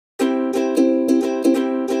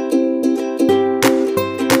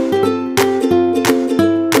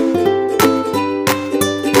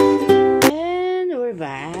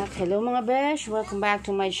besh, welcome back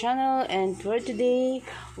to my channel, and for today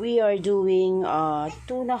we are doing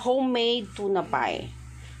homemade tuna pie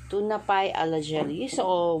a la jelly.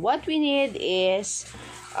 So what we need is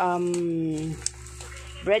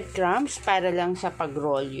breadcrumbs para lang sa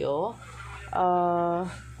pagrolyo,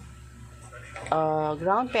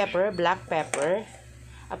 ground pepper, black pepper,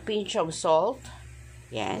 a pinch of salt,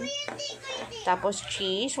 yan. Tapos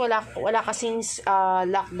cheese, wala kasing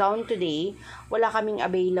lockdown today, wala kaming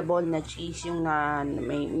available na cheese, yung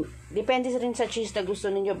depende rin sa cheese na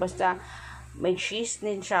gusto niyo, basta may cheese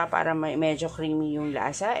din siya para medyo creamy yung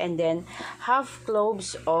lasa. And then half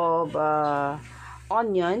cloves of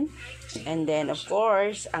onion, and then of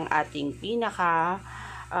course ang ating pinaka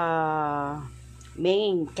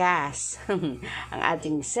main cast ang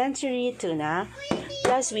ating century tuna,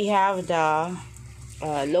 plus we have the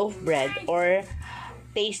loaf bread or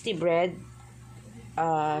tasty bread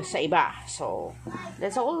sa iba. So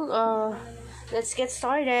that's all. Let's get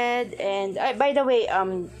started. And by the way,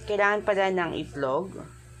 kailangan pala ng itlog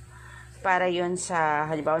para yun sa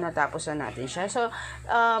halimbawa natapos na natin siya. So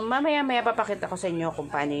mamaya papakita ko sa inyo kung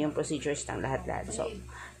paano yung procedures ng lahat. So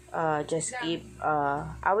just keep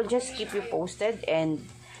I will just keep you posted, and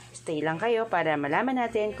stay lang kayo para malaman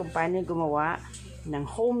natin kung paano gumawa ng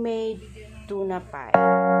homemade tuna pie.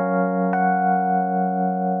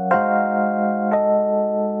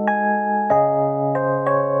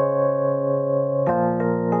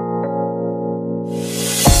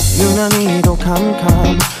 유난히도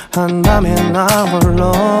캄캄한다면 나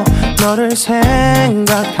홀로 너를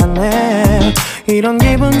생각하네. 이런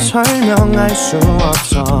기분 설명할 수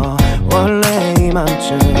없어. 원래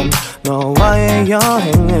이맘쯤 너와의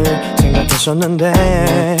여행을 생각했었는데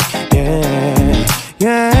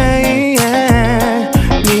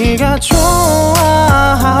네가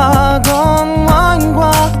좋아하던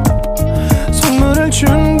와인과 선물을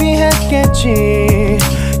준비했겠지.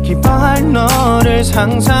 기뻐할 너를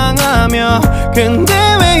상상하며, 근데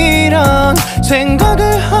왜 이런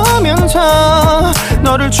생각을 하면서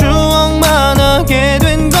너를 추억만 하게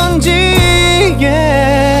된 건지.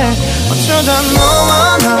 어쩌다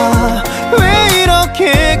너와 나 왜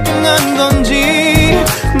이렇게 끝난 건지.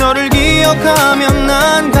 너를 기억하면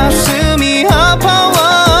난 가슴이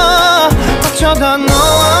아파와. 어쩌다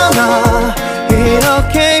너와 나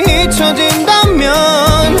이렇게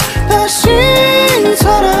잊혀진다면 다시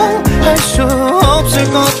사랑할 수 없을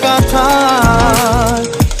것 같아.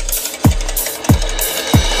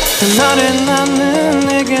 그날의 나는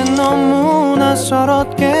내게 너무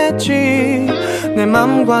낯설었겠지. 내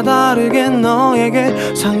맘과 다르게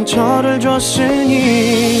너에게 상처를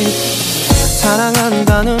줬으니.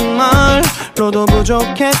 사랑한다는 말로도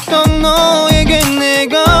부족했던 너에게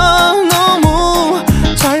내가 너무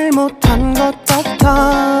잘못한 것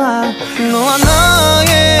같아. 너와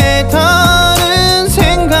나의 다른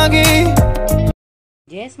생각이.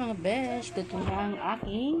 Yes mga besh, luto na ang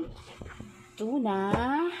aking tuna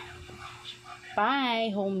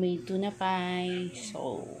pie, homemade tuna pie.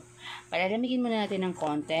 So palalamigin muna natin ng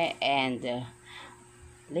konti, and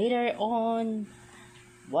later on,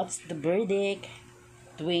 what's the verdict?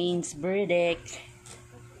 Dwayne's verdict.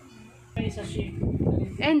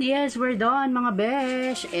 And yes, we're done mga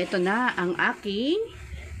besh. Ito na ang aking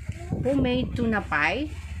homemade tuna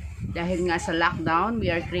pie. Dahil nga sa lockdown,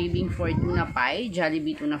 we are craving for tuna pie,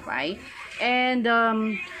 Jollibee tuna pie. And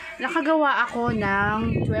nakagawa ako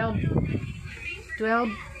ng 12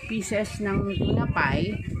 pieces ng tuna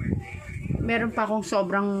pie. Meron pa akong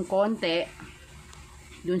sobrang konti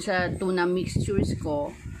dun sa tuna mixtures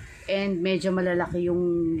ko, and medyo malalaki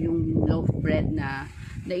yung loaf bread na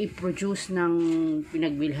i-produce ng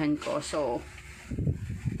pinagbilhan ko. So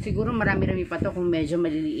siguro marami-rami pa to kung medyo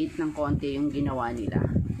maliliit ng konti yung ginawa nila.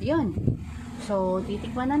 Yun. So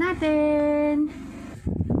titikman na natin.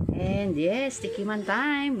 And yes, tikiman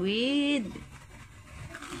time with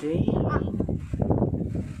Dwayne.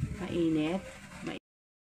 Mainit.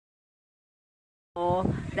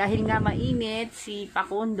 Dahil nga mainit, si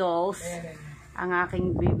Pakundols, ang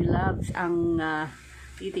aking baby loves, ang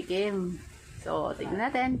titikim. So, tignan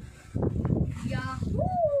natin.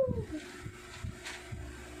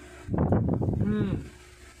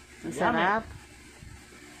 Masarap.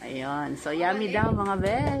 Ayun. So, yummy daw mga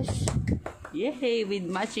besh. Yay! With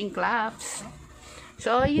matching claps.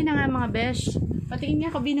 So, yun na nga mga besh. Patingin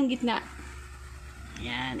nga kabi ng gitna.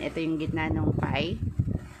 Ayan. Ito yung gitna ng pie.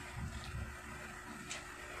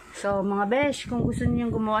 So mga besh, kung gusto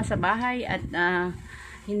niyo gumawa sa bahay at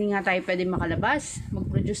hindi nga tayo pwede makalabas,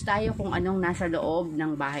 mag-produce tayo kung anong nasa loob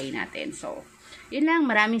ng bahay natin. So, yun lang.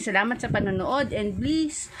 Maraming salamat sa panonood, and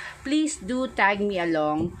please do tag me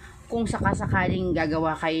along kung sakasakaling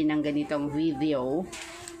gagawa kayo ng ganitong video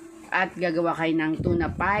at gagawa kayo ng tuna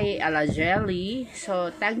pie ala jelly, so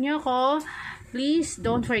tag nyo ako. Please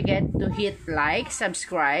don't forget to hit like,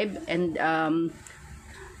 subscribe, and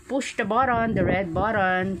push the button, the red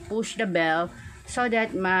button, push the bell, so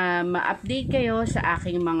that ma-update kayo sa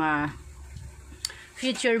aking mga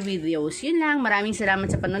future videos. Yun lang. Maraming salamat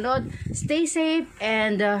sa panonood. Stay safe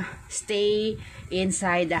and stay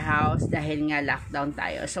inside the house dahil nga lockdown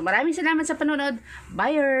tayo. So maraming salamat sa panonood.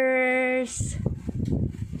 Buyers!